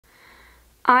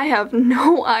I have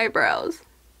no eyebrows.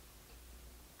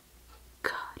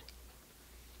 God.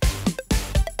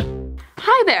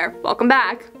 Hi there, welcome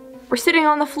back. We're sitting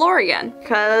on the floor again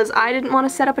because I didn't want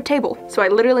to set up a table, so I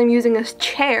literally am using this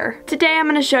chair. Today I'm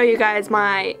going to show you guys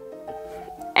my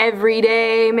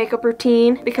everyday makeup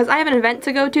routine because I have an event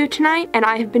to go to tonight and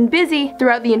I have been busy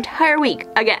throughout the entire week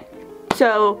again.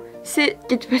 So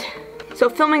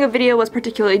filming a video was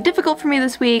particularly difficult for me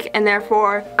this week, and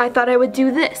therefore I thought I would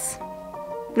do this.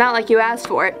 Not like you asked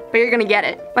for it, but you're gonna get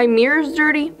it. My mirror's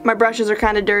dirty, my brushes are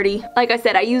kind of dirty. Like I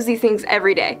said, I use these things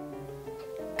every day.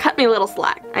 Cut me a little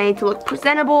slack. I need to look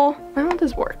presentable. Why won't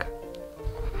this work?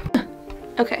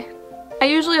 Okay. I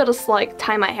usually will just like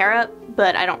tie my hair up,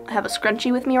 but I don't have a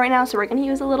scrunchie with me right now, so we're gonna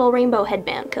use a little rainbow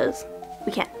headband because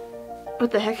we can.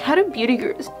 What the heck? How do beauty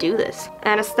gurus do this?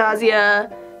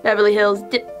 Anastasia Beverly Hills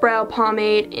Dip Brow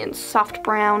Pomade in soft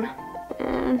brown.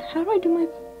 And how do I do my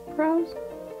brows?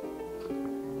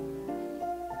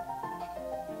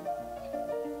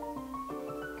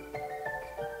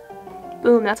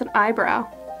 Boom, that's an eyebrow.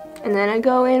 And then I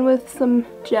go in with some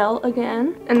gel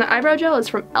again. And the eyebrow gel is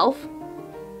from e.l.f.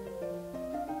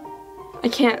 I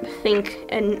can't think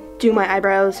and do my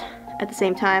eyebrows at the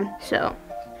same time, so.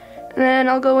 And then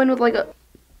I'll go in with like a...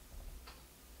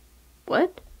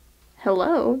 What?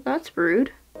 Hello? That's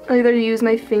rude. I'll either use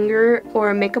my finger or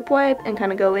a makeup wipe and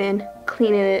kind of go in,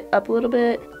 clean it up a little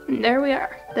bit. And there we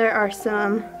are. There are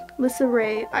some Lissa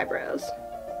Ray eyebrows.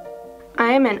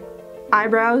 I am an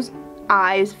eyebrows,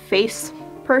 eyes, face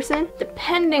person.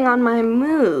 Depending on my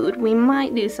mood, we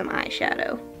might do some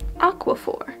eyeshadow.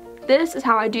 Aquaphor. This is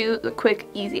how I do the quick,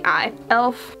 easy eye.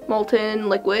 e.l.f. Molten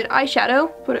Liquid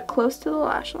Eyeshadow. Put it close to the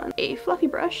lash line. A fluffy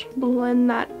brush. Blend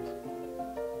that.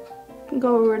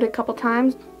 Go over it a couple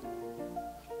times.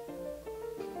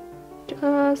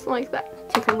 Just like that.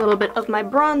 Take a little bit of my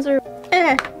bronzer.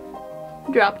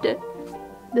 Dropped it.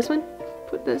 This one.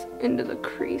 Put this into the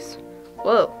crease.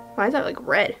 Whoa, why is that like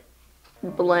red?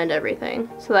 Blend everything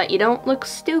so that you don't look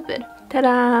stupid.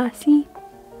 Ta-da! See?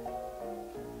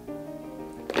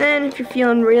 Then if you're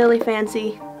feeling really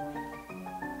fancy,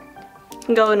 you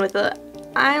can go in with the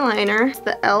eyeliner. It's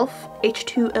the e.l.f.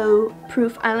 H2O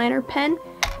proof eyeliner pen.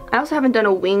 I also haven't done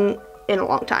a wing in a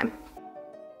long time.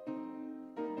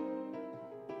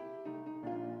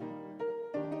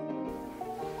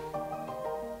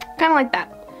 Kind of like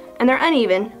that. And they're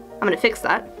uneven. I'm gonna fix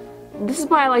that. This is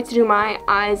why I like to do my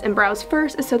eyes and brows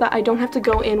first, is so that I don't have to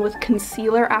go in with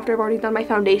concealer after I've already done my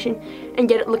foundation and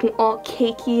get it looking all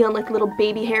cakey on like little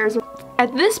baby hairs.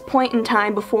 At this point in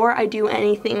time, before I do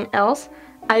anything else,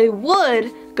 I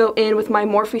would go in with my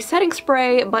Morphe setting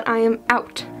spray, but I am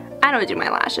out. I don't do my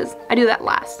lashes. I do that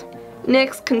last.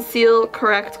 NYX-conceal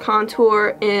Correct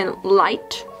Contour in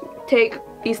Light. Take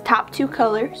these top two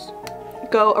colors,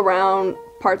 go around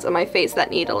parts of my face that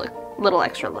need a little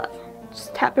extra love.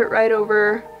 Just tap it right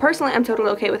over. Personally, I'm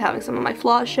totally okay with having some of my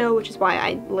flaws show, which is why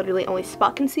I literally only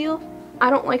spot conceal. I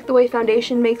don't like the way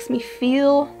foundation makes me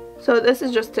feel, so this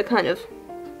is just to kind of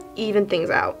even things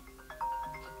out.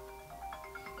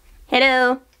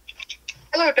 Hello.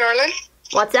 Hello, darling.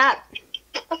 What's up?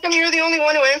 How come you're the only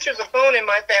one who answers the phone in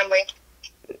my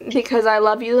family? Because I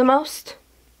love you the most.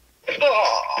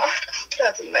 Oh,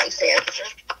 that's a nice answer.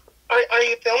 Are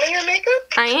you filming your makeup?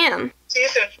 I am. See you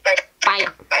soon. Bye. Bye.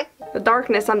 Bye. The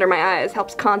darkness under my eyes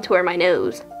helps contour my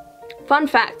nose. Fun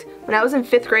fact, when I was in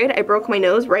 5th grade, I broke my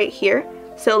nose right here.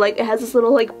 So like it has this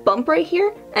little like bump right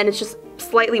here, and it's just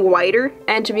slightly wider.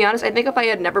 And to be honest, I think if I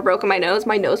had never broken my nose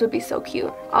would be so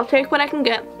cute. I'll take what I can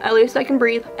get. At least I can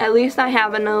breathe. At least I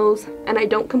have a nose, and I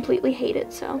don't completely hate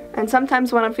it, so. And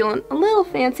sometimes when I'm feeling a little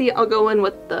fancy, I'll go in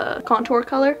with the contour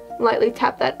color, lightly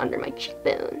tap that under my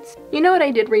cheekbones. You know what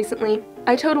I did recently?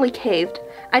 I totally caved.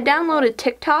 I downloaded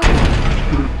TikTok,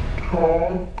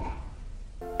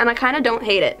 and I kind of don't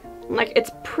hate it. Like, it's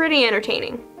pretty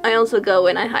entertaining. I also go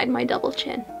and I hide my double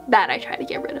chin. That I try to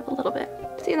get rid of a little bit.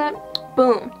 See that?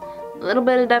 Boom. A little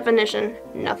bit of definition,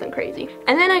 nothing crazy.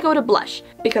 And then I go to blush,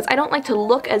 because I don't like to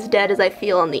look as dead as I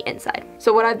feel on the inside.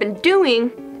 So what I've been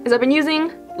doing is I've been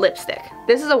using lipstick.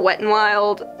 This is a Wet n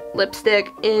Wild lipstick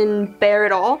in Bare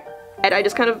It All. And I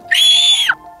just kind of...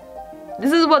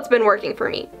 This is what's been working for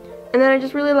me. And then I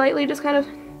just really lightly just kind of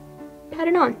pat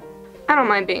it on. I don't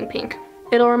mind being pink.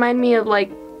 It'll remind me of like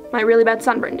my really bad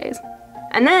sunburn days.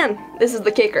 And then, this is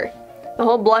the kicker. The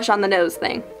whole blush on the nose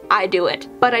thing. I do it.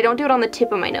 But I don't do it on the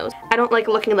tip of my nose. I don't like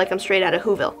looking like I'm straight out of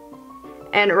Whoville.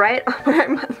 And right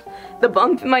where the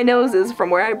bump in my nose is from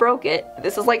where I broke it,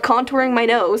 this is like contouring my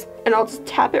nose, and I'll just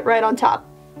tap it right on top.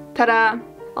 Ta-da!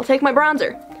 I'll take my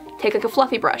bronzer, take like a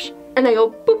fluffy brush, And I go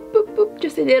boop, boop, boop,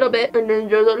 just a little bit, and then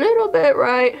just a little bit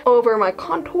right over my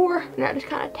contour. And I just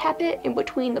kind of tap it in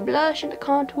between the blush and the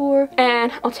contour.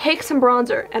 And I'll take some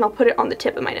bronzer and I'll put it on the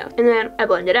tip of my nose. And then I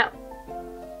blend it out.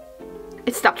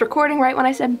 It stopped recording right when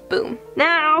I said boom.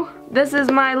 Now, this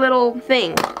is my little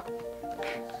thing.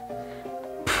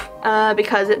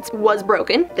 Because it was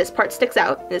broken. This part sticks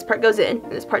out, and this part goes in,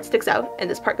 and this part sticks out, and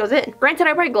this part goes in. Granted,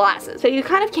 I wear glasses, so you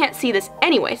kind of can't see this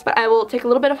anyways, but I will take a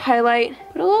little bit of highlight,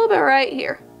 put a little bit right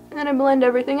here, and then I blend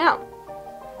everything out.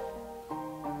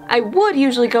 I would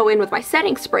usually go in with my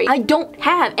setting spray. I don't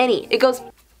have any. It goes...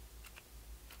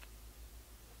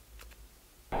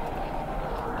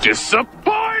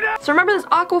 Disappointed! So remember this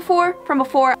Aquaphor from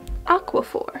before?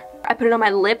 Aquaphor. I put it on my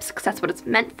lips because that's what it's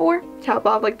meant for. Tap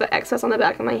off like the excess on the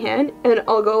back of my hand, and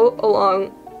I'll go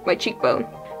along my cheekbone.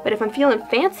 But if I'm feeling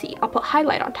fancy, I'll put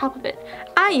highlight on top of it.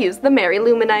 I use the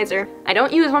MaryLouManizer. I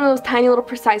don't use one of those tiny little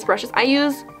precise brushes. I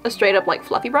use a straight up like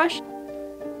fluffy brush.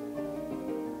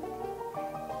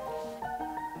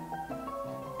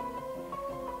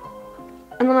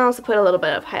 And then I also put a little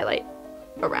bit of highlight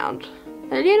around.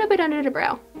 A little bit under the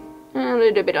brow. And a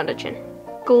little bit on the chin.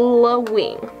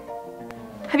 Glowing.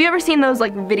 Have you ever seen those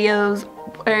like videos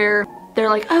where they're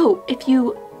like, oh, if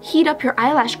you heat up your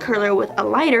eyelash curler with a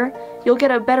lighter, you'll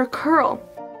get a better curl.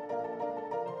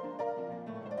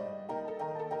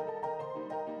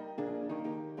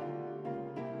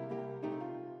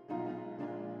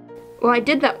 Well, I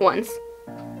did that once,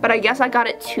 but I guess I got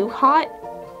it too hot.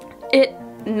 It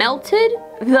melted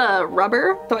the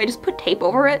rubber, so I just put tape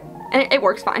over it, and it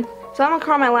works fine. So I'm gonna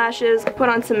curl my lashes, put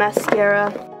on some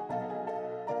mascara.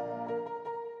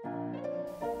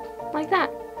 Like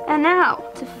that. And now,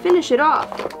 to finish it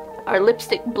off, our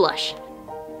lipstick blush.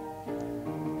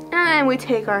 And we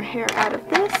take our hair out of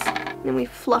this, and then we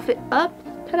fluff it up.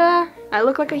 Ta-da! I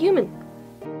look like a human.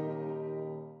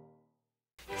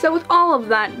 So with all of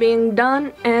that being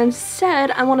done and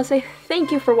said, I want to say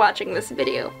thank you for watching this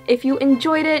video. If you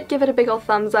enjoyed it, give it a big ol'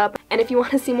 thumbs up. And if you want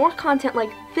to see more content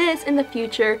like this in the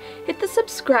future, hit the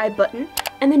subscribe button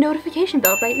and the notification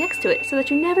bell right next to it so that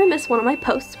you never miss one of my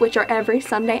posts, which are every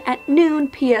Sunday at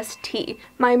noon PST.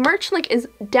 My merch link is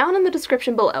down in the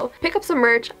description below. Pick up some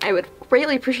merch. I would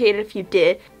greatly appreciate it if you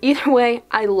did. Either way,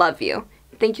 I love you.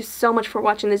 Thank you so much for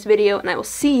watching this video, and I will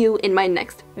see you in my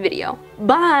next video.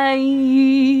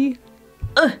 Bye!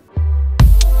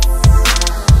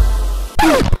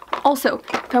 Also,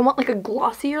 if I want like a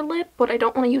glossier lip, but I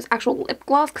don't want to use actual lip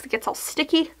gloss because it gets all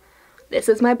sticky, this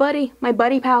is my buddy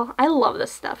pal. I love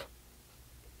this stuff.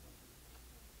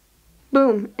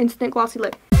 Boom, instant glossy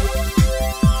lip.